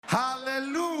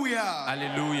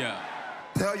Alléluia.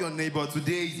 Tell your neighbor,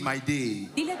 today is my day.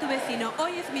 Dile a tu vecino,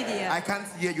 hoy es mi día. I can't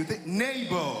hear you.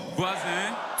 Neighbor,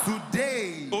 Voisin,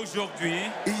 today aujourd'hui,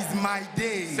 is my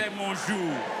day. c'est mon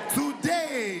jour.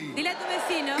 Today Dile a tu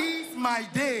vecino, is my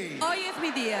day. hoy es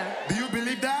mi día. Do you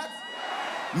believe that?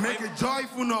 Make a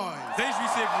joyful noise.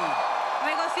 Réjouissez-vous.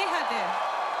 Regocíjate.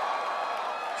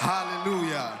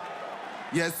 Hallelujah.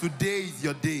 Yes, today is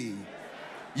your day.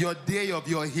 Your day of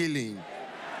your healing.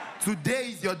 Today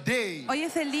is your day. Hoy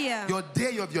es el día Your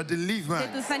day of your de tu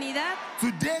deliverance. sanidad.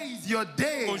 Today is your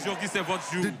day. Aujourd'hui, c'est votre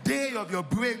jour. The day of your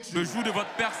Le breakthrough. jour de votre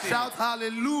percée. Shout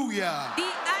hallelujah. Di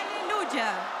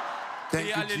aleluya. Thank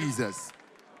you, Hallelujah. Jesus.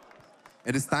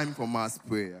 It is time for mass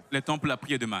prayer. Le temps pour la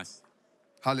prière de masse.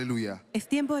 Hallelujah. Es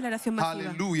tiempo de la oración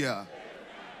masiva. Hallelujah.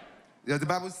 Yeah, the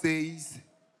Bible says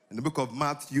in the book of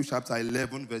Matthew, chapter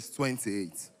 11, verse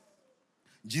 28,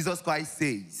 Jesus Christ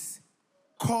says,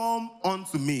 "Come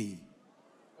unto me,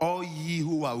 all ye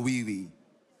who are weary,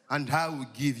 and I will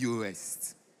give you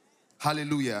rest."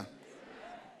 Hallelujah.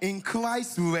 In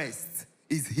Christ's rest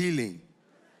is healing.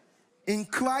 In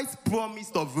Christ's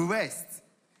promise of rest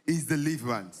is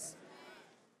deliverance.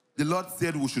 The Lord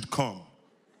said we should come.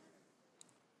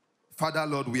 Father,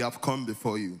 Lord, we have come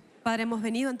before you. Padre, hemos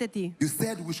venido ante ti. You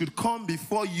said we should come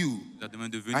before you La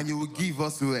demande de venir. and you will give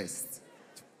us rest.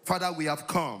 Father, we have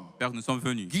come. Père, nous sommes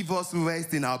venus. Give us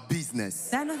rest in our business.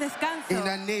 Danos descanso In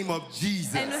the name of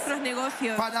Jesus. en nuestros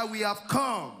negocios. Father, we have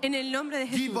come. En el nombre de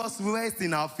Give Jesús. us rest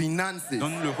in our finances.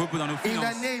 Donne-nous le repos dans nos In the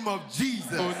finances. name of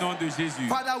Jesus. Au nom de Jésus.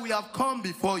 Father, we have come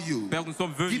before you. Père, nous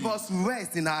sommes venus. Give us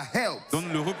rest in our health.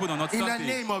 Donne-nous le repos dans notre In the santé.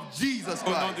 name of Jesus Au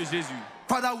nom de Christ. Jésus.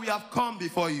 Father, we have come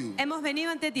before you. Hemos venido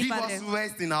ante ti, Give Padre. us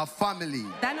rest in our family.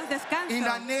 Danos descanso In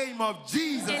the name of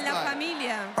Jesus en la Christ.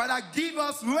 familia. Father, give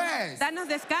us rest. Danos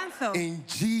descanso In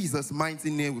Jesus'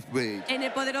 mighty name we pray. en el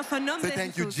poderoso nombre Say de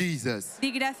thank you, Jesús. Jesus.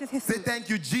 Di gracias, Say Jesús. thank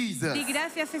you, Jesus. Di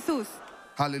gracias, Jesús.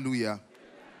 Hallelujah.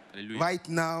 Alléluia. Right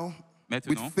now, with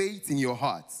Maintenant, faith in your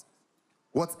heart,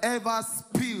 whatever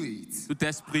spirit tout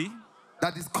esprit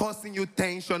that is causing you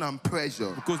tension and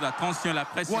pressure, qui cause la tension, la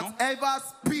pression, whatever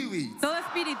spirit Todo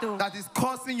espíritu that is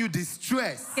causing you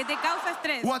distress, que te causa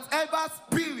estrés, whatever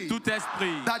spirit tout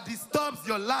esprit that disturbs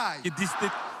your life, qui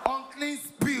distrait, unclean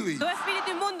spirit, todo espíritu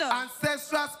inmundo,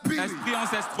 ancestral spirit, esprits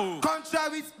ancestraux,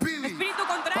 contrary spirit, espíritu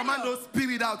command contrario. those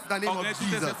spirit out in the name of ordonnez tous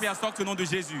ces Jesus. esprits à sortir au nom de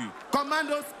Jésus. Command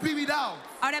those spirit out.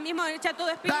 Ahora mismo echa todo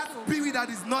That espíritu, spirit that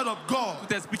is not of God,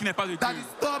 Tout esprit qui n'est pas de that Dieu,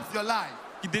 disturbs your life,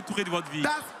 qui détruit de votre vie.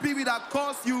 that spirit that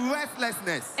causes you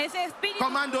restlessness. ese espíritu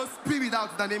Command those spirit out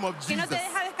in the name of que no Jesus. te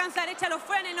deja descansar, échalo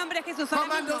fuera en el nombre de Jesús. Ahora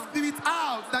Command those mismo. spirits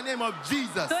out in the name of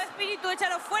Jesus. Todo espíritu,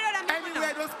 échalo fuera ahora mismo.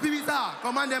 Anywhere those spirits are,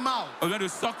 command them out. On vient de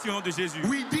sortir au nom de Jésus.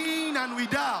 Within and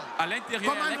without. À l'intérieur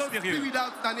et à Command those l'extérieur. spirits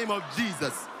out in the name of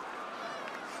Jesus.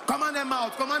 Command them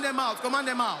out, command them out, command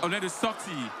them out. On vient de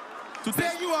sortir. Tout Say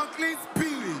esprit, you unclean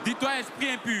spirit. dis-toi esprit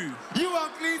impur, You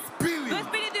unclean Tu spirit.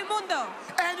 espíritu inmundo,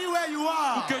 Anywhere you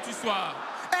are. que tu sois,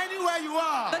 Anywhere you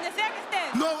are. donde sea que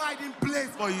estés, No hiding place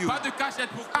for you. pas de cachette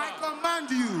pour toi. I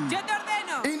command you. yo te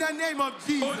ordeno, In the name of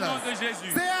Jesus. Au nom de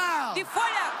Jésus. Say out. di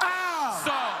fuera, Out.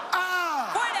 Sors,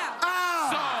 Out. fuera, Out.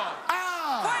 sors,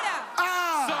 Out. fuera,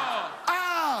 Out. sors.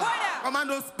 Out. Fuera. Command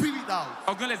those spirit out.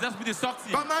 Ordonne les esprits de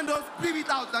sortir. Command those spirit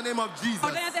out in the name of Jesus.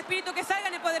 ordena a tu espíritu que salga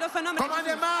en el poderoso nombre de Command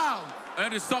them Jesús. out. On vient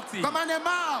de sortir. Command them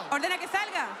out. Ordena que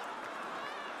salga,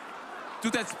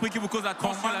 Tout esprit qui vous cause la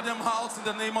tension, Command them out in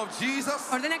the name of Jesus.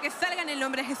 ordena que salga en el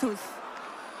nombre de Jesús.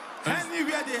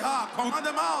 Anywhere they are, command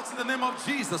them out in the name of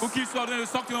Jesus. ou qu'il soit ordonné de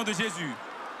sortir au nom de Jésus.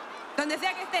 Donde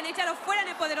sea que estén, échalo fuera en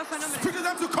el poderoso nombre de Speak Jesús. to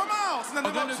them to come out in the name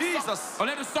Ordonne of de Jesus.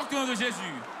 ordonne de sortir au nom de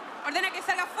Jésus. Ordena que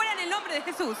salga fuera en el nombre de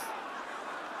Jesús.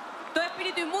 Todo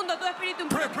espíritu inmundo, todo espíritu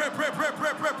Pray, impuro pray, pray, pray,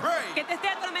 pray, pray, pray. que te esté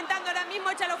atormentando ahora mismo,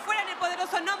 échalo fuera en el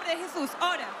poderoso nombre de Jesús.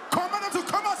 Ora. Command them to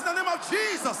come out in the name of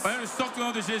Jesus. Ordonne de sortir au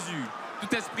nom de Jésus.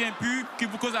 Tout esprit impur qui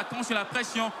vous cause la tension, la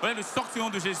pression, ordonne de sortir au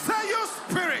nom de Jésus. Say, you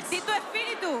spirit. Si tu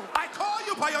espíritu I call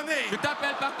you by your Je name.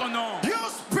 t'appelle par ton nom. You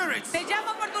spirit. te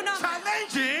llamo por tu nombre,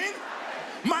 Challenging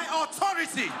my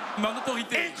authority Mon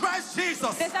autorité, in Christ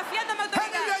Jesus. desafiando mi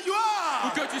autoridad Anywhere you où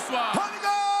are. que tu sois, Holy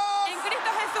Ghost. en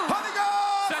Cristo Jesús. Holy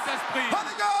Ghost. Saint-Esprit,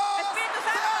 Holy Ghost. Espíritu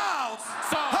Say Santo, out.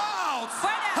 sors, Out.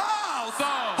 Fuera. Out.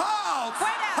 sors, Out.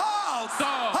 Fuera. Out.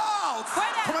 sors. Out.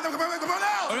 Fuera. Come on, come on, come on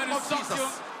out. Ordonne de Of sortir,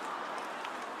 Jesus.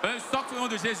 ordonne de sortir au nom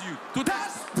de Jésus. Tout That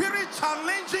spirit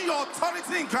challenging your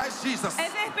authority in Christ Jesus.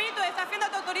 ese espíritu desafiando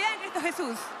tu autoridad en Cristo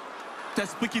Jesús.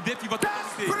 esprit qui défie votre That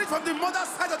autorité, spirit from the mother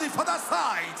side or the father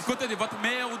side. du côté de votre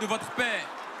mère ou de votre père,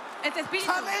 Ese espíritu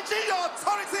Challenging your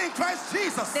authority in Christ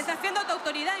Jesus. desafiando tu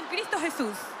autoridad en Cristo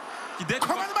Jesús. qui défie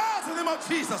Come votre... on out in the name of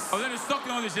Jesus. Ordonne de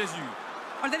sortir au nom de Jésus.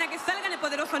 Ordena que salga en el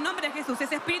poderoso nombre de Jesús.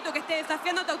 Ese espíritu que esté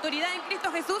desafiando tu autoridad en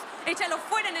Cristo Jesús, échalo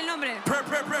fuera en el nombre. Pray,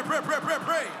 pray, pray, pray, pray, pray,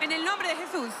 pray. En el nombre de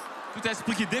Jesús. Tout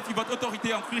esprit qui défie votre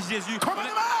autorité en Christ Jésus, Command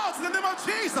them out in the name of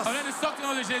Jesus. ordonne de sortir au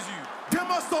nom de Jésus. They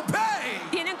must obey.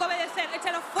 Tienen que obedecer,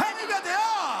 échalo fuera. Anywhere they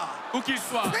are. Où qu'ils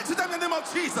soient, Preach to them in the name of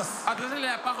Jesus. adressez-les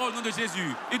la parole au nom de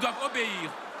Jésus. Ils doivent obéir.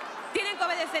 Tienen que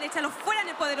obedecer, échalo fuera en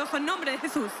el poderoso nombre de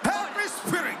Jesús. Every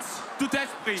spirit Tout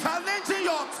esprit challenging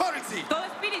your authority Todo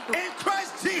espíritu in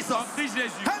Christ Jesus. en Christ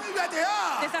Jésus, Anywhere they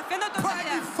are. desafiando tu By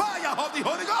the autoridad. fire of the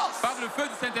Holy Ghost. par le feu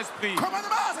du Saint-Esprit, Command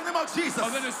them out in the name of Jesus.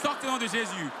 ordonne de sortir au nom de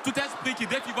Jésus. Tout esprit qui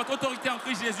défie votre autorité en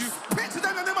Christ Jésus, Preach to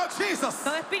them in the name of Jesus.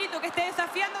 Todo espíritu que esté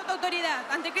desafiando tu autoridad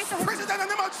ante Cristo Jesús, Preach to them in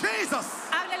the name of Jesus.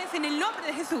 háblales en el nombre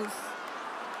de Jesús.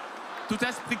 tout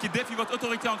esprit qui défie votre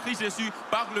autorité en Christ Jésus,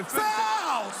 par le feu du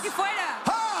Out. Y fuera,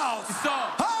 Out.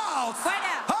 Sors, Out.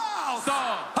 fuera, Out.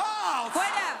 sors, Out.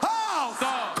 fuera. Out.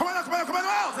 sors. Command them, command them, command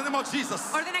them out in the name of Jesus.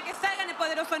 Ordena que salga en el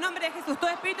poderoso nombre de Jesús. Todo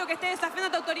espíritu que esté desafiando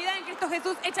tu autoridad en Cristo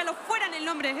Jesús, échalo fuera en el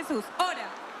nombre de Jesús. Ora.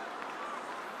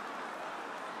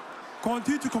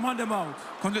 Continue to command them out.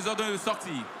 Quand les ordonne de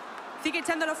sortir, Sigue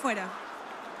echándolo fuera.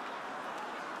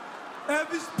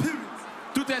 Every spirit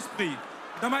tout esprit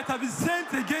that might have been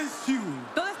sent against you,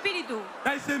 Todo espíritu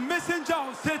that is a messenger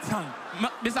of Satan,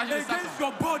 messager de against Satan,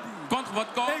 your body, contre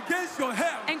votre corps, against your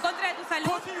health, en contra de tu salud,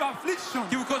 causing you affliction,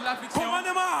 qui vous cause l'affliction, command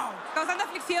them out. causando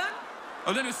aflicción,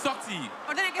 ordonne de sortir.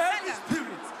 ordena que Every salga.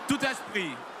 spirit Tout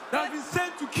esprit that has been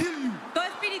sent to kill you, Todo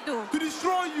espíritu to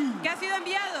destroy you, que ha sido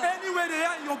enviado anywhere they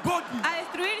are in your body, a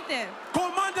destruirte,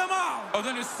 command them out.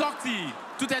 ordonne de sortir.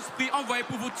 Tout esprit envoyé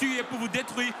pour vous tuer, pour vous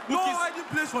détruire, ou No qui hiding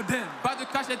place for them. pas de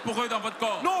cachette pour eux dans votre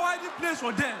corps. No hiding place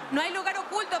for them. no hay lugar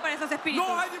oculto para esos espíritus.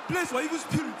 No hiding place for evil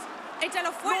spirits.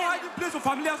 Échalo No fuera. hiding place for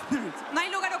familiar spirits. No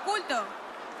hay lugar oculto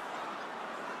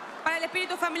para el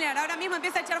espíritu familiar. Ahora mismo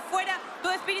empieza a echar fuera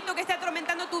todo espíritu que esté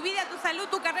atormentando tu vida, tu salud,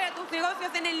 tu carrera, tus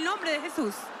negocios en el nombre de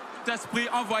Jesús. Tout esprit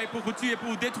envoyé pour vous tuer, pour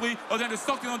vous détruire, ordonne de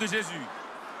sortir au nom de Jésus.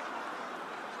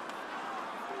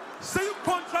 Say you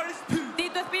contrary spirit. Di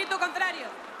tu espíritu contrario,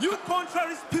 You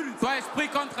contrary spirit. Toi esprit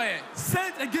contraire,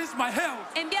 Sent against my health.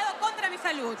 enviado contra mi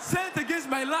salud, Sent against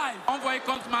my life. envoyé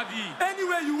contre ma vie.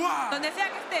 Anywhere you are, donde sea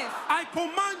que estés, I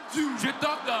command you. Je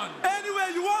t'ordonne, Anywhere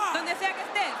you are, donde sea que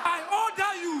estés, I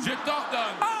order you. je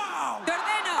t'ordonne. Out. te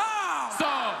ordeno, Out.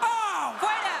 Sors, Out.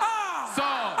 fuera, Out.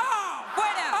 sors, Out.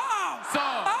 fuera, Out.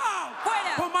 sors. Out.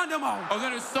 fuera. Command them out.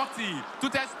 Ordonne de sortir.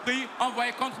 Tout esprit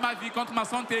envoyé contre ma vie, contre ma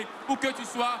santé, où que tu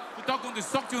sois, je t'ordonne de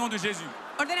sortir au nom de Jésus.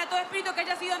 Ordena todo espíritu que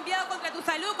haya sido enviado contra tu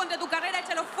salud, contra tu carrera,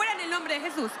 échalo fuera en el nombre de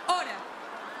Jesús. Ora.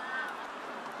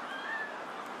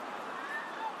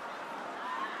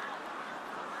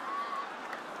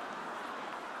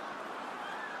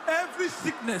 Every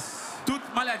sickness Toute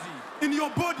maladie, in your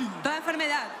body, Toda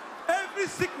enfermedad every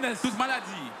sickness, toute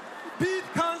maladie, be it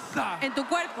cancer, en tu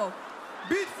cuerpo,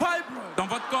 be it fibroid, dans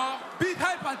votre corps, be it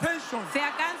hypertension,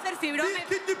 sea cáncer, be fibroma, it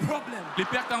kidney problem,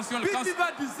 l'hypertension, be le it cancer,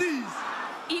 liver disease,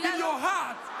 in your hígado,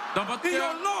 heart, dans votre in your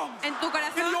cœur, lungs, en tu in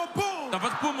corazón, your bones, dans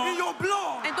votre poumon, in your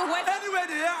blood, en tus huesos, anywhere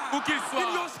they are, où qu'ils in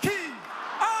soient, your skin.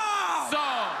 Out! sors,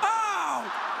 Out!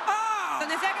 Out!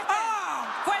 donde sea que estés, Out!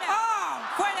 fuera, Out!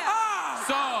 fuera, Out!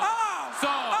 sors, Out!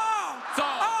 sors, Out!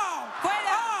 sors, Out!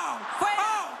 fuera, Out! fuera.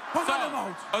 Out! Command them sors.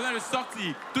 out. Ordonne de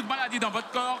sortir. Toute maladie dans votre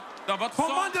corps, dans votre sang,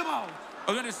 Command them out.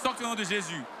 ordonne de sortir au nom de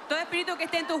Jésus. Todo espíritu que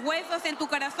esté en tus huesos, en tu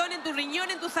corazón, en tu riñón,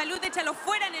 en tu salud, échalo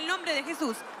fuera en el nombre de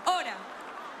Jesús. Ora.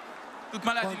 Toute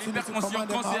maladie, Continue to l'hypertension, command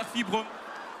them cancer, out. fibrome,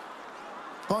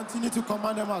 Continue to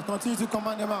command them out. Continue to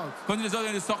command them out. continue les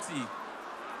ordonnes de sortir.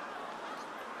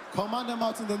 Command them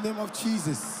out in the name of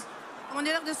Jesus.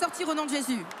 Commandez-leur de sortir au nom de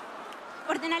Jésus.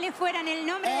 Ordénale fuera en el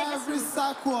nombre de Every Jesús.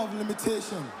 cycle of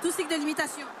limitation, Tout cycle de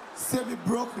limitation, say be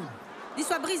broken. dis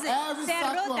soit brisé. Every Sea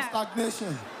cycle of rota.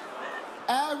 stagnation,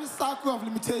 every cycle of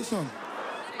limitation,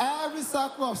 every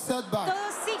cycle of setback,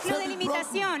 Todo ciclo say de be broken.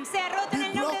 limitación sea roto en Be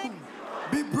el nombre de broken.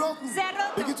 Be broken. Sea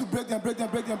roto. Begin to break them, break them,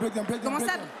 break them, break them, break them, break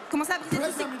them. Commencez à briser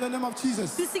Break them in the name of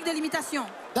Jesus. tout cycle de limitation.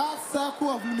 That circle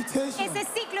of limitation, ese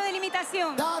ciclo de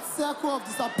limitación, that circle of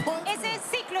disappointment, ese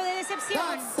ciclo de that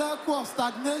decepción, circle of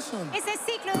stagnation, ese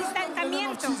ciclo de break them in the name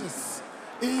of estancamiento Jesus.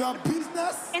 In your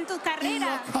business, en tu in your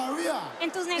carrera, career, en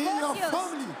tus in your negocios,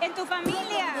 family, en tu break them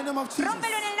familia. in the name of Jesus.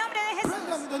 Rómpelo en el nombre de Break them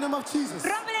Jesús. in the name of Jesus.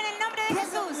 Rómpelo en el nombre de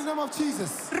Break them in the Jesús. name of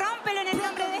Jesus. Rómpelo en el Break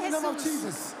nombre them de in the name of Jesús.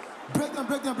 Jesus. Break them,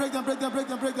 break them, break them, break them, break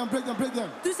them, break them, break them, break them.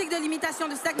 Tout cycle de limitation,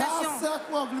 de That stagnation,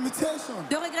 circle of limitation,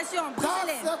 de régression, that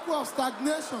brisez-les. circle of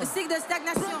stagnation, Le cycle de break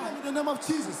stagnation, them in the name of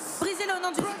Jesus. brisez-le au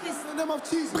nom de Break them Jésus-Christ. in the name of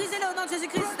Jesus. Brisez-le au nom de Break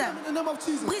Jésus-Christ. them in the name of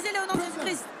Jesus. Brisez-le au nom de Break them.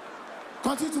 Jésus-Christ.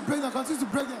 Continue to break them, continue to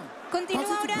break them. Continúa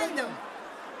Continue to break orando. them.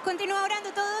 Continúa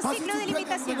orando todo ciclo de Continue to break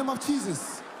them in the name limitación. of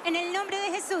Jesus. En el nombre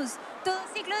de Jesús. Todo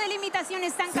ciclo de limitación, Say, my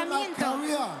estancamiento.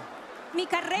 career, Mi my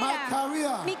carrera.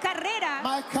 career, Mi carrera.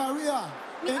 my career,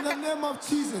 in the Ma- name of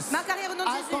Jesus. Ma carrière au nom de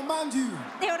I Jésus. command you,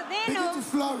 Te begin to ordeno.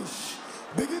 flourish.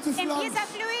 Begin to flourish. Empieza a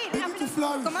fluir. Begin to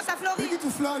flourish. Commence à fleurir. Begin to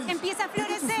flourish. Empieza a Begin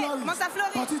to florecer. flourish. Commence à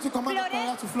fleurir. Continue to command the Florece.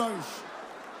 career to flourish.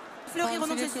 Fleurir au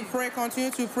nom de Continue to Jésus. pray,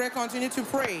 continue to pray, continue to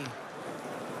pray.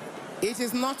 It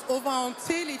is not over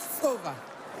until it's over.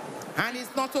 And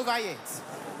it's not over yet.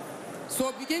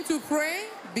 So begin to pray,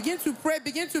 begin to pray,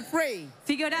 begin to pray.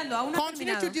 Sigue orando, aún no ha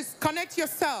Continue to terminado. disconnect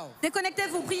yourself.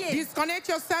 Déconnectez-vous, priez. Disconnect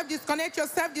yourself, disconnect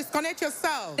yourself, disconnect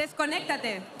yourself.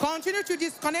 Desconéctate Continue to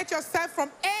disconnect yourself from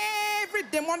every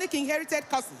demonic inherited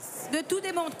curses. de tout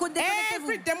démon.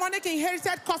 Every Déconnectez-vous demonic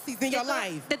inherited curses in your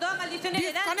life. de toda maldición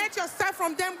heredada. Disconnect yourself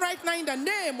from them right now in the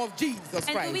name of Jesus En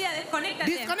tu Christ. vida, desconéctate.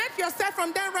 Disconnect yourself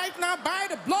from them right now by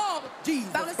the blood of Jesus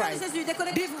Par le sang de Christ. Jésus,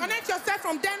 déconnectez-vous. Disconnect yourself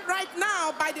from them right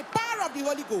now by the power of the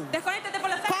Holy Ghost. Desconéctate por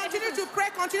la sangre de Continue to Jesús. pray,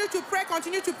 continue to pray,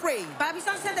 continue to pray. Par la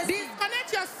puissance du Saint-Esprit.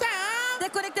 Disconnect yourself.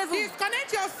 Déconnectez-vous.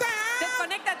 Disconnect yourself.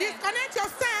 Desconéctate. Disconnect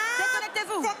yourself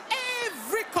Déconnectez-vous. from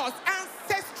every cause,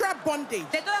 ancestral bondage,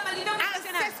 De toda maldición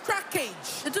generacional. ancestral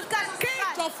cage, De toute cage cage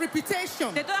ancestrale. of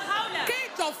repetition, De toda jaula.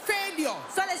 cage of failure,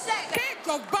 Soit l'échec. cage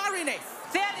of barrenness,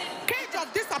 Sea de cage of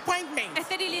disappointment.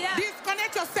 esterilidad.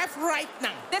 Disconnect yourself right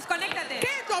now. Desconéctate.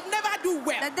 Cage of never do La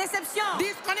well. déception.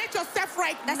 Disconnect yourself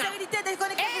right La now. stérilité,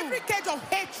 déconnectez-vous. Every cage of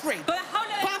hatred. Toda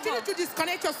jaula de Continue enojo. to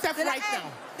disconnect yourself De la right haine.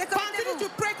 now. Déconnectez-vous. Continue to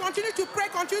pray, continue to pray,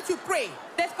 continue to pray.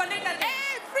 Desconéctate.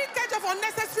 Every cage of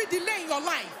unnecessary delay in your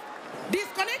life.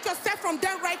 Disconnect yourself from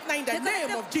them right now in the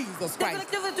name of Jesus Christ.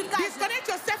 Déconnectez-vous de toute cage. Disconnect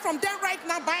yourself from them right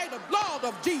now by the blood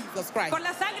of Jesus Christ. Por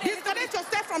la sangre de Disconnect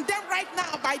yourself from them right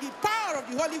now by the power of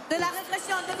the Holy De la Ghost.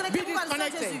 répression. Be Déconnectez-vous par le sang de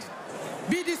disconnected. Jésus.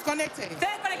 Be disconnected. Soyez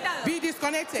desconectado. Be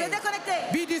disconnected. Soy desconecté.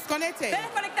 Be disconnected. Soy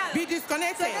desconectado. Be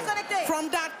disconnected Soy desconecté. from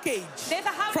that cage. De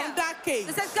esa jaula. From that cage.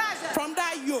 De cette cage. From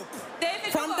that yoke. De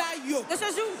ese From yugo. that yoke. De ce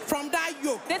joug. From that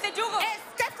yoke. De ese yugo.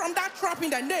 Escape from that trap in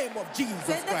the name of Jesus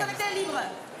Soyez Christ. desconecté libre.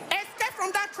 Escape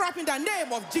from that trap in the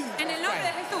name of Jesus En el nombre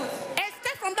de Christ. Jesús.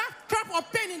 Escape from that trap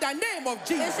of pain in the name of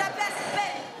Jesus. Échappez à cette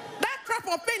peine. That trap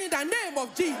of pain in the name of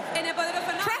Jesus. En el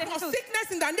poderoso nombre de Trap of Jesús. sickness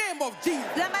in the name of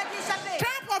Jesus. La maladie échappée.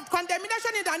 Trap of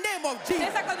condemnation in the name of De Jesus.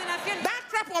 esa condenación. That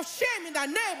trap of shame in the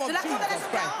name of De la Jesus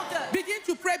condamnation de la Christ. honte. Begin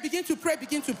to pray, begin to pray,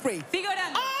 begin to pray. Sigue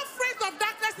orando. All friends of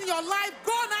darkness in your life,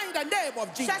 go now in the name of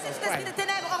Jesus Chassez tout esprit de Christ.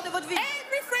 ténèbres hors de votre vie.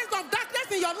 Every friend of darkness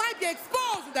in your life be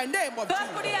exposed in the name of Toda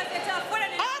Jesus. oscuridad se echa afuera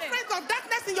en el All nombre. friends of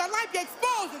darkness in your life be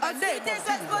exposed in the name Obscurité of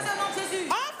soit Jesus. exposée au nom de Jésus.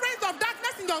 All friends of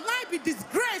darkness in your life be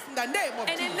disgraced in the name of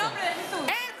En el Jesus. nombre de Jesús.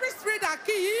 Every spirit that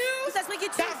kills, Tout esprit qui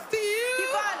tue, that steals, qui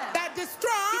vole, that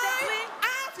destroys, qui détruit,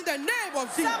 out in the name of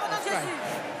Jesus sort au nom de Christ.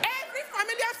 Jésus. Every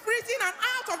familiar spirit in and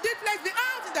out of this place be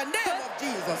out in the name of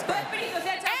Jesus Todo Christ. espíritu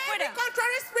se echa Every afuera.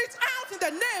 contrary spirit out in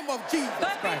the name of Jesus Todo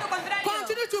espíritu Christ. contrario.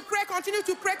 Continue to pray, continue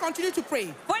to pray, continue to pray.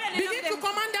 Fuera en el Begin nombre to de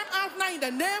command them out now in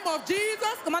the name of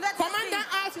Jesus. Commande à Command them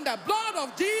out in the blood of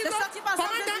Jesus. sortir par le sang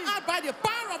Command de them Jésus. out by the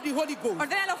power of the Holy Ghost.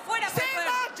 Ordénalo fuera por Say, el poder.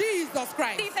 Lord Jesus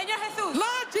Christ. Sí, Señor Jesús.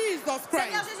 Lord Jesus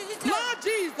Christ. Señor Jesucristo. Lord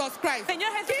Jesus Christ. Señor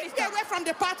Keep me Jesucristo. away from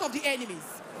the path of the enemies.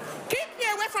 Keep me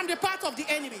away from the path of the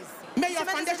enemies. May your Encima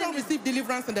de sus foundation enemigos. receive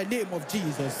deliverance in the name of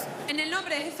Jesus. En el nombre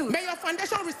de Jesús. May your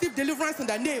foundation receive deliverance in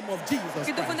the name of Jesus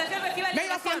Que tu Christ. fundación reciba May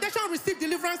your liberación. foundation receive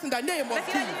deliverance in the name of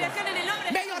Reciba Jesus. liberación en el nombre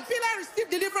de May your Jesús. pillar receive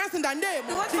deliverance in the name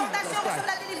Tu of votre Jesus fondation reçoit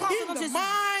la Christ. délivrance au nom In de the Jésus.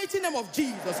 mighty name of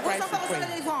Jesus Vos Christ, enfants we reçoivent la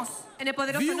pray. délivrance. En el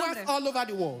poderoso Viewers nombre. all over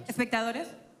the world, Espectadores,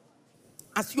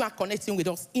 as you are connecting with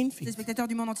us in les faith, spectateurs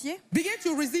du monde entier, begin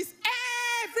to resist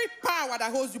every power that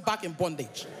holds you back in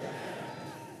bondage.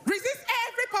 Resist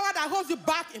every power that holds you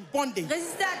back in bondage.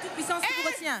 résistez à toute puissance qui vous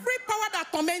retient. Every power that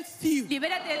torments you.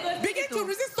 Libérate de todo Begin to espíritu.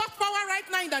 resist such power right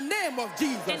now in the name of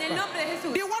Jesus En el nombre de Christ.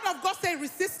 Jesús. The word of God says,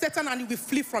 resist Satan and he will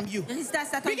flee from you. Résistez à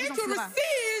Satan qui Begin vous to enfuira.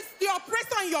 resist the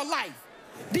oppressor in your life.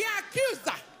 The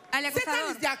accuser. Al Satan acusador.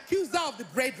 is the accuser of the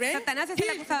brethren. Satanás es He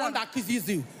el is the one acusador. that accuses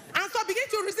you. And so begin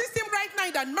to resist him right now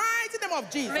in the mighty name of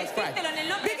Jesus Christ. Resístelo en el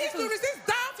nombre de Begin to Jesús. resist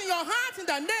doubt in your heart in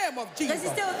the name of Jesus.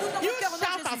 Resistez-le tout dans You votre cœur au nom de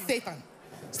shout at Jésus. Satan.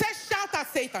 Say, shout at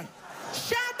Satan.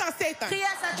 Shout at Satan. Criez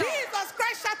à Satan. Jesus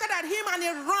Christ shouted at him and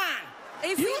he ran.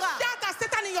 Et il You fuira. shout at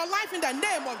Satan in your life in the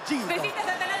name of Jesus. Resiste a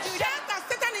Satanás, tu huirás. Shout at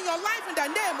Satan in your life in the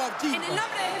name of Jesus. En el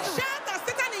nombre de Jesús. Shout at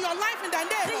Satan in your life in the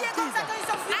name Criez of contre Jesus. Satan, il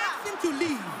s'enfuira. Ask him to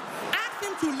leave. Ask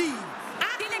him to leave.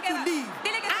 Ask Dile him que to va- leave.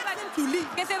 dile que se Ask vaya. him to leave.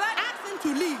 Que se vaya. Ask him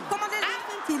to leave. Commandez-lui Ask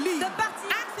him to leave. de partir.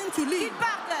 Ask him to leave. Qu'il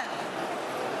parte.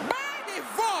 By the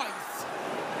voice.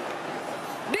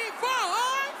 The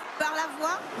voice Par la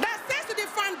voix that says to the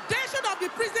foundation of the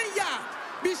prison yard,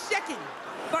 be shaken shaking.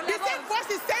 Por la The same voz.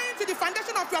 voice is saying to the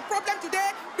foundation of your problem today,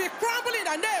 be crumbled in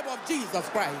the name of Jesus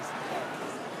Christ.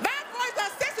 That voice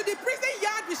that says to the prison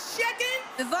yard, be shaking,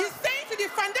 The voice. is saying to the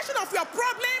foundation of your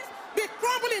problems, be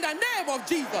crumbled in the name of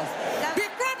Jesus. Be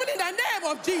crumbled in the name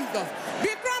of Jesus.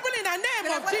 Be crumbled in the name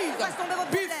of Jesus.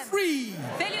 Be free.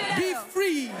 Be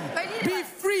free. Be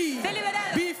free.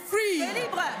 Be free.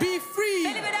 Be free.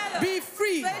 Be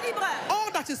free.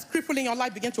 All that is crippling your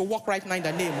life begin to walk right now in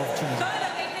the name of Jesus. Todo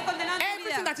lo que esté condenando tu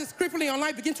Everything vida. that is crippling your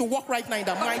life begin to walk right now in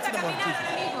the mighty Comienza a name of caminar Jesus.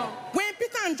 ahora mismo. When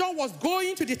Peter and John was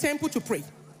going to the temple to pray,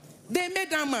 they met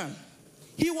that man.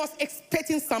 He was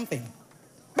expecting something.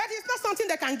 But it's not something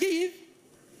they can give.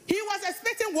 He was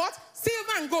expecting what?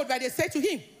 Silver and gold. But they said to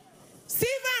him,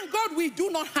 silver and gold we do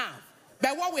not have,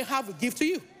 but what we have we give to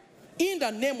you. In the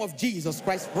name of Jesus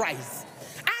Christ, rise.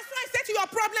 And so I say to your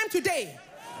problem today,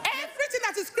 everything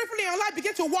that is crippling your life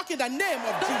begin to walk in the name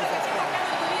of Jesus Christ.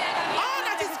 All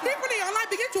that is crippling your life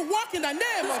begin to walk in the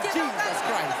name of Jesus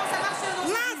Christ.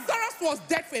 Lazarus was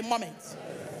dead for a moment.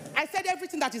 I said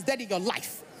everything that is dead in your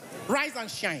life, rise and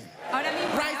shine. Ahora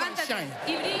mismo, Rise and levántate shine.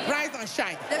 y brilla. Rise and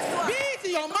shine. Let's go. Be it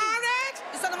in your marriage,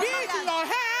 Eso no be va a it in cambiar. your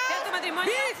Sea health, tu matrimonio,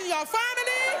 be it in your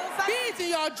family, be it in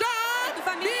your job, tu be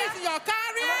familia, it in your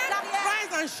career. en tu carrera,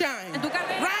 Rise and shine. en tu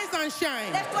carrera. Rise and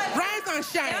shine. Let's go. Rise and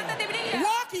shine. Levántate y brilla.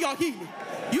 Walk in your healing.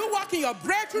 You walk in your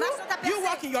breakthrough. Más otra You placer.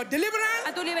 walk in your deliverance.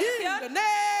 A tu In liberación. the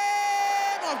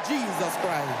name of Jesus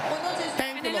Christ.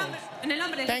 Thank En you, el Lord. nombre, en el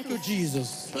nombre de Thank you,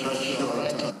 Jesús. Jesus.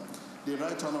 The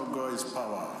right hand of God is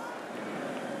power.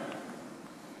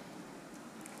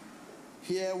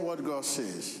 Hear what God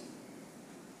says.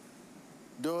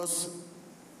 Those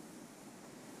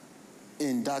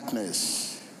in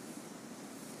darkness,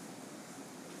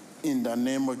 in the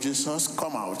name of Jesus,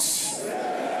 come out.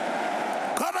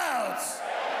 Come out!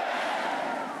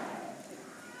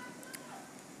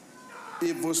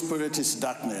 Evil spirit is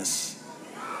darkness.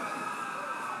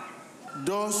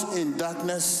 Those in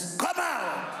darkness, come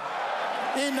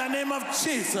out! In the name of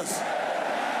Jesus.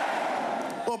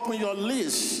 Open your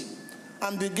lips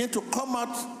and begin to come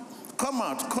out, come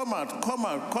out, come out, come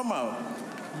out, come out.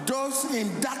 Those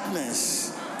in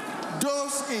darkness,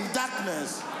 those in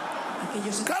darkness,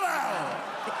 come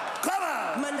out, come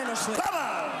out, come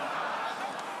out,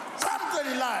 come to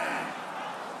the light.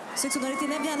 Ceux qui sont dans les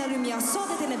ténèbres, viens à la lumière. Sors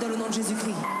des ténèbres dans le nom de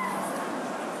Jésus-Christ.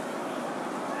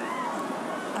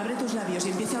 Abre tus labios y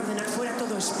empieza a ordenar fuera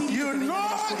todo espíritu You que venga de la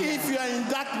know oscuridad. if you are in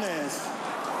darkness,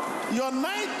 your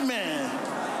nightmare,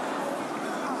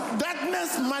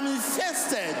 darkness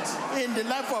manifested in the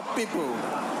life of people.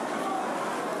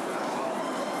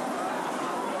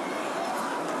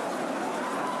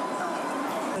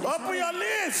 Open your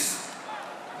lips.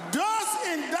 Those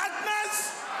in darkness,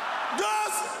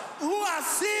 those who are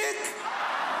sick,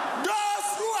 those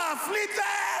who are afflicted,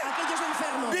 Aquellos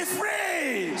enfermos. be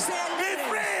free. Be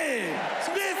free.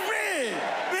 Be free.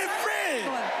 Be free.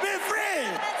 Be free.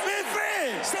 Be free.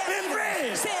 Be free.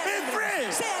 Be free.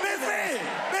 Be free.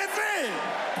 Be free.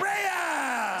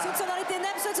 Prayer. Ceux qui sont dans les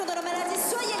ténèbres, ceux qui sont dans la maladie,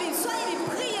 soyez libres,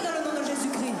 priez dans le nom de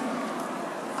Jésus-Christ.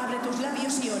 Abre tus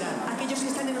labios y ora. Aquellos que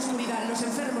están en oscuridad, los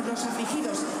enfermos, los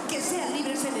afligidos, que sean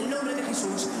libres en el nombre de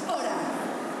Jesús. Ora.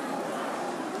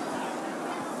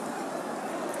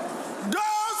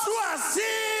 Those who are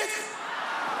sick,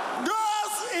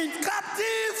 those in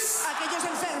captives, Aquellos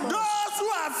enfermos, those who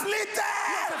are afflicted,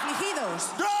 los afligidos,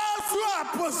 those who are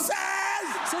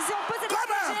possessed. ceux qui ont posé des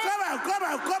Come out, péchés, come out, come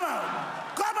out, come out.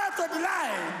 Come out to the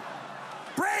light.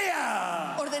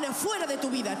 Prayer. ordena fuera de tu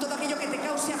vida todo aquello que te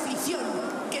cause aflicción,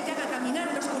 que te haga caminar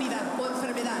en la oscuridad o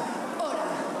enfermedad. Ora.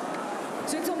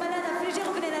 Ceux qui sont malades, affligés,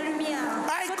 revenez la lumière.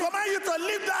 I command you to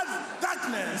leave that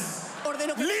darkness.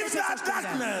 Ordeno que Leave dejes esa that oscuridad.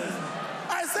 darkness.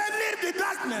 I said leave the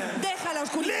darkness. Deja la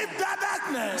oscuridad. Leave that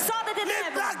darkness. Sors de Leave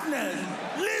ténèbres. darkness.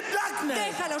 Leave darkness.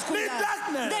 Deja la Leave oscuridad.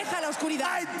 darkness. Deja la oscuridad.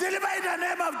 I deliver in the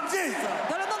name of Jesus.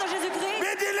 Dans le nom de Jésus-Christ,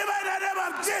 Be delivered in the name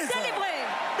of Jesus. délivré.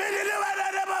 Be delivered in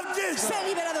the name of Jesus. Sé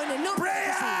liberado en el nombre de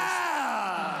Jesús.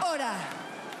 Prayer. Ora.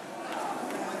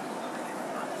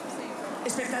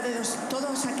 Espectadores,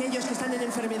 todos aquellos que están en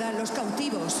enfermedad, los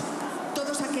cautivos,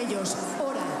 todos aquellos,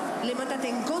 ora. Levántate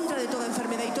en contra de toda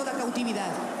enfermedad y toda cautividad.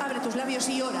 Abre tus labios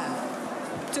y ora.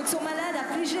 Ceux qui sont malades,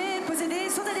 affligés, possédés,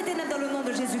 sont dans les ténèbres dans le nom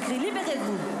de Jésus-Christ.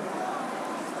 Libérez-vous.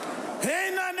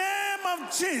 In the name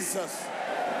of Jesus.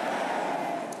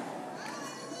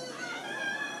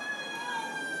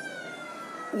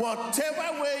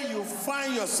 Whatever way you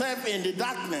find yourself in the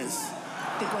darkness,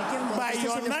 De cualquier modo, by que estés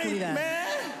your en la oscuridad,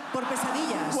 nightmare, por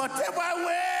pesadillas, whatever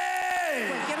way,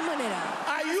 de cualquier manera,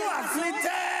 are you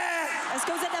afflicted? Est-ce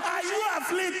que vous êtes Are affligé? you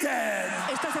afflicted?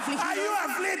 ¿Estás Are afligido? you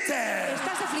afflicted?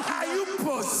 ¿Estás afligido? Are you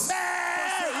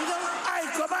possessed? ¿Poseído? I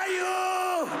command you.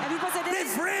 Avez-vous possédé? Be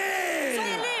free.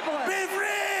 Soyez libre. Be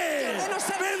free. Ordeno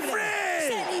ser Be libre. free.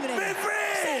 Sé libre. Be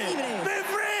free. Sé libre. Be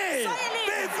free. Soyez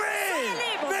libre. Be free. Soyez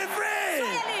libre. Be free.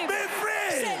 Soyez libre. Be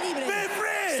free. Sé libre. Be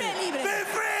free. Sé libre. Be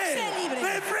free. Sé libre.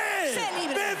 Be free. Sé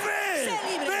libre. Be free. Sé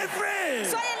libre. Be free.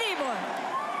 Soyez libre.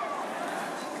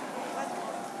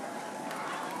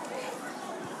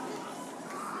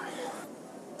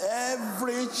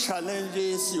 Every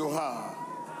challenges you have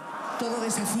Todo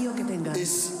desafío que tengas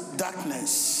is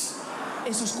darkness.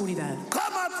 es oscuridad.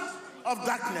 Come out of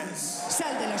darkness.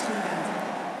 Sal de la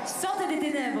oscuridad. Sortez des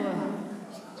ténèbres.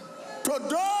 To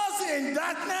those in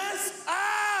darkness,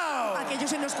 out.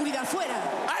 Aquellos en la oscuridad, fuera.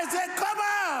 I said, come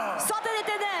out. Sortez des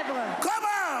ténèbres. Come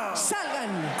out.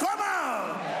 Salgan. Come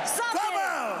out. Sortez. Come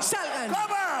out. Salgan.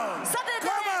 Come out. Sortez des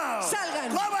Come ténèbres. out. Salgan.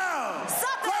 Come out.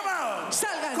 Sortez. Come out.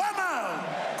 Salgan. Come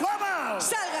out. Come out.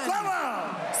 Salgan. Come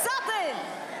out. Sortez.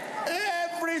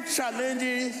 Every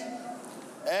challenge,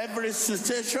 every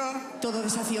situation Todo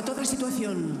desafío, toda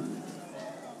situación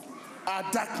are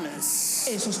darkness.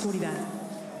 es oscuridad.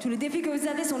 Tous les défis que vous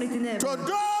avez sont les ténèbres. To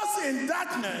those in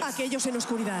darkness, Aquellos en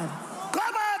oscuridad.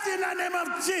 come out in the name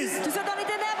of Jesus. Tous ceux dans les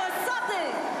ténèbres,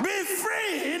 sortez. Be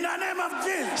free in the name of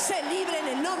Jesus. Sé libre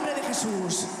en el nombre de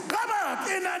Jesús. Come out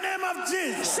in the name of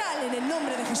Jesus. Sal en el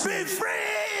nombre de Be Jesús.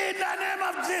 free in the name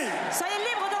of Jesus. Soyez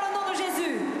libres dans le nom de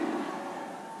Jésus.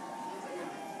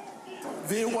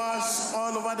 Viewers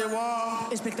all over the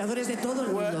world, Espectadores de todo el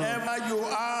mundo. wherever you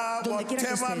are, Donde quiera que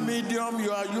whatever estén. medium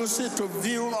you are using to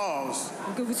view us,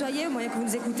 Où que vous soyez, au moyen que vous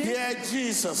nous écoutez, hear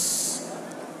Jesus.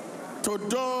 To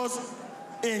those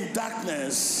in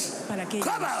darkness, Para que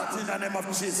come out in the name of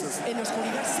Jesus. en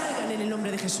oscuridad salgan en el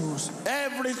nombre de Jesús.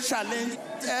 Every challenge,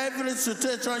 every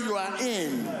situation you are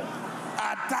in,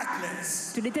 are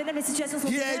darkness. tous les ténèbres, les situations sont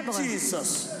Hear ténèbres.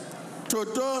 Jesus. To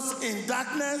those in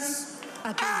darkness,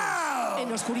 Aquellos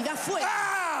en oscuridad, fuera.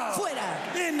 out. Fuera.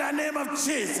 In the name of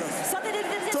Jesus. Sortez des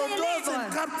ténèbres, To soyez those in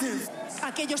libres. captivity,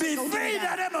 Aquellos be en free in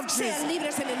the name cautividad of sean Jesus.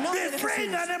 libres en el nombre Be de free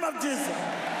in the Jesús. name of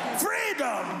Jesus.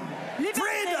 Freedom. Liberté.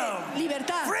 Freedom.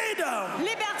 Libertad. Freedom.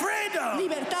 Liberté. Freedom.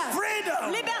 Libertad.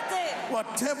 Freedom. Liberté.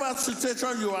 Whatever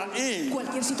situation you are in,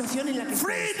 Cualquier situación en la que estés.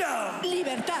 freedom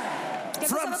Libertad. Quelle que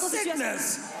soit from votre situation,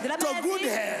 sickness de la to good maladie,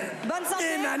 health. bonne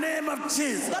santé, In the name of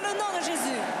Jesus. dans le nom de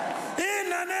Jésus. In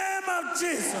the name of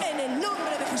Jesus. En el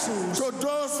nombre de Jesús. To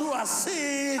those who are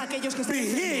sick, Aquellos que están be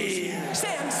healed. enfermos,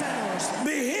 sean sanos.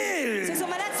 Be Si healed. sont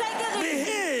malades, soyez Be guéris.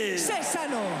 healed. Sé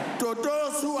sano. To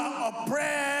those who are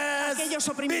oppressed, Aquellos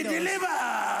be oprimidos.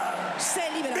 delivered. Sé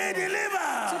Be liberado.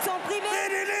 delivered. Ceux qui sont opprimés, Be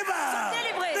delivered. sont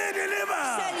délivrés. Be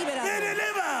delivered. Sé liberado. Be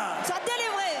delivered. Sois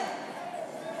délivrés.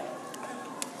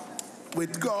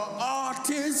 With God, all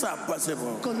things are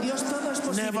possible. Con Dios todo es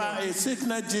posible. Never a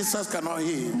sickness Jesus cannot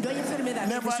heal. No hay enfermedad que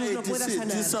Never Jesús no a pueda disease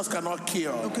sanar. Jesus cannot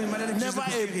cure. Aucune maladie que Jésus Never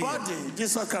ne peut a guérir. body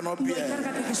Jesus cannot No hay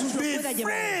carga bear. que Jesús no Be pueda llevar.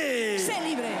 free Sé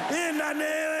libre. in the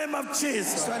name of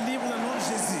Jesus. Sois libre dans le nom de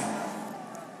Jésus.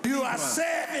 You are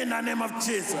saved in the name of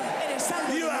Jesus. Eres salvo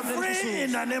en You el are nombre de free in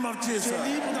Jesús. the name of Tu es Jesus.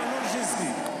 libre dans le nom de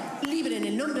Jésus. Libre en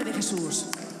el nombre de Jesús.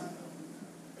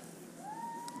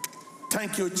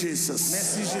 Thank you, Jesus.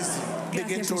 Merci Jésus.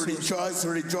 Begin Gracias, to Jesús. rejoice,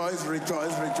 rejoice,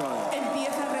 rejoice, rejoice.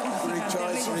 Empieza a regocijarte,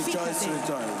 Rejoice, rejoice, regocíjate.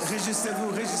 rejoice. Réjouissez-vous,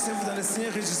 réjouissez-vous dans le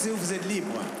Seigneur, réjouissez-vous, vous êtes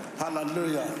libre.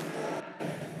 Hallelujah.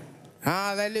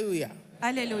 Hallelujah.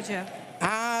 Aleluya.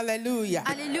 Hallelujah.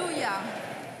 Aleluya.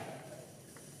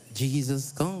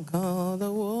 Jesus conquered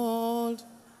the world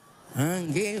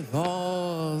and gave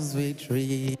us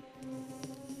victory.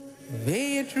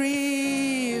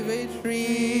 Victory,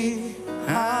 victory,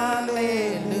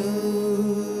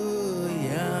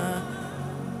 hallelujah.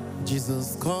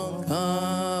 Jesus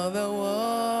conquered the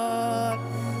world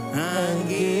and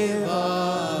gave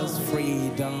us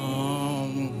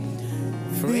freedom.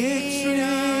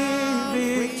 Freedom,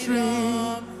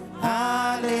 freedom,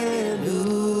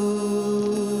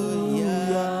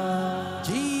 hallelujah.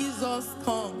 Jesus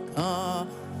conquered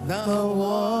the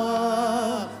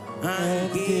world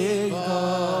and gave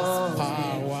us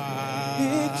power.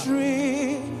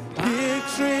 Victory,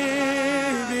 victory,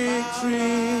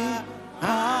 victory,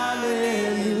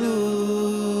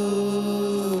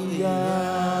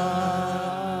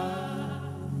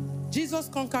 hallelujah. Jesus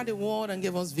conquered the world and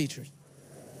gave us victory.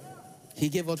 He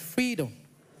gave us freedom.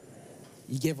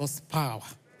 He gave us power.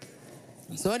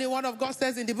 So the word of God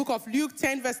says in the book of Luke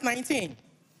 10, verse 19,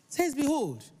 says,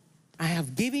 behold, I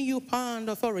have given you power and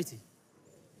authority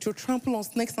to trample on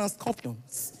snakes and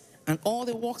scorpions and all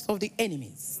the works of the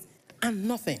enemies, and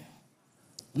nothing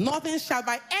shall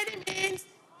by any means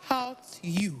hurt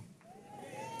you.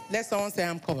 Let someone say,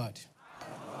 I'm covered.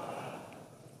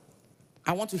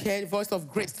 I want to hear the voice of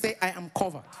grace say, I am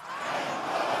covered.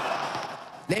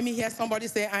 Let me hear somebody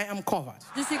say, I am covered.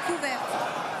 Je suis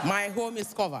couverte. My home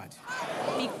is covered.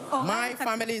 Mi hogar My está-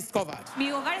 family is covered. Mi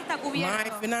hogar está My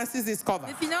cubierto. finances is covered.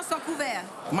 Mes finances sont couvertes.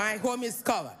 My home is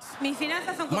covered. Mis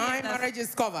finanzas son My cubiertas. marriage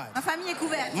is covered. Ma famille est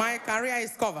couverte. My career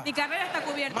is covered. Mi carrera está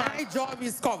cubierta. My job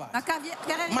is covered. Ma carrière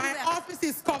est My couverte. office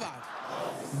is covered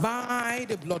by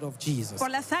the blood of Jesus. Por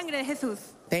la sangre de Jesús.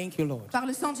 Thank you, Lord. Par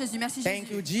le sang de Jésus. Merci Thank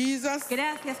Jésus. you, Jesus.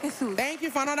 Gracias Jesús. Thank you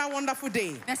for another wonderful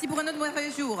day. Merci pour un autre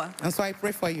merveilleux jour. And so I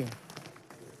pray for you.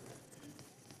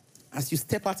 As you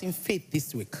step out in faith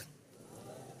this week,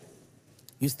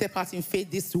 you step out in faith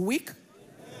this week,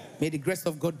 may the grace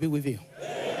of God be with you.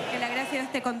 Que la gracia de Dios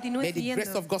te continúe May the grace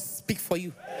siguiendo. of God speak for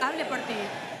you. Hable por ti.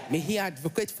 May He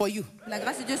advocate for you. La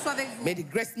grâce de Dieu soit avec vous. May the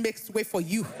grace make way for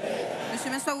you. Le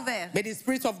chemin soit ouvert. May the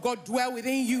Spirit of God dwell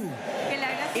within you. Que la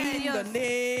gracia de In Dios the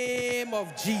name of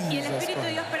y el Jesus Espíritu de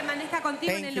Christ. Dios permanezca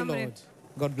contigo en Thank el you, nombre. Lord.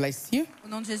 God bless you. Au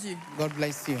nom de Jésus. God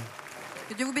bless you.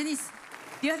 Que Dieu vous bénisse.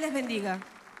 Dios les bendiga.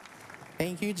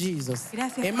 Thank you, Jesus.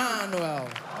 Gracias, Emmanuel.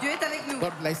 Dieu est avec nous.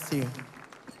 God bless you.